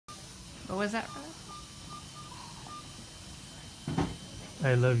What was that?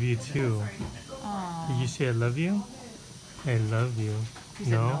 I love you too. Aww. Did you say I love you? I love you. He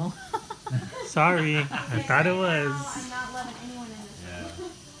said no. Sorry, I thought it was. I'm not letting anyone in this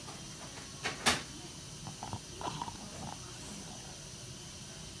room.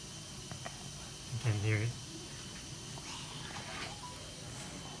 I can hear it.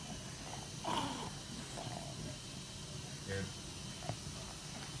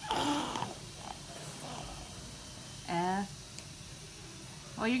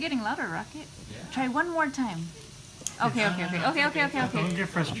 Oh, you're getting louder, Rocket. Yeah. Try one more time. Okay. Don't get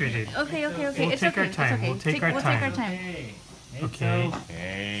frustrated. Okay. We'll take our time. We'll take our time. Okay.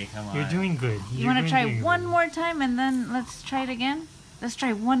 Okay, come on. You're doing good. You want to try one more time and then let's try it again? Let's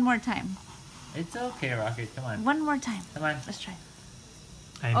try one more time. It's okay, Rocket. Come on. One more time. Come on. Let's try.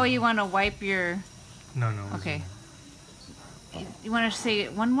 Oh, you want to wipe your... No. Okay. You want to say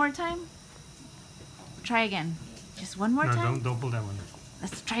it one more time? Try again. Just one more time? No, don't pull that one.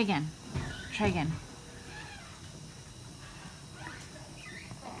 Let's try again. Try again.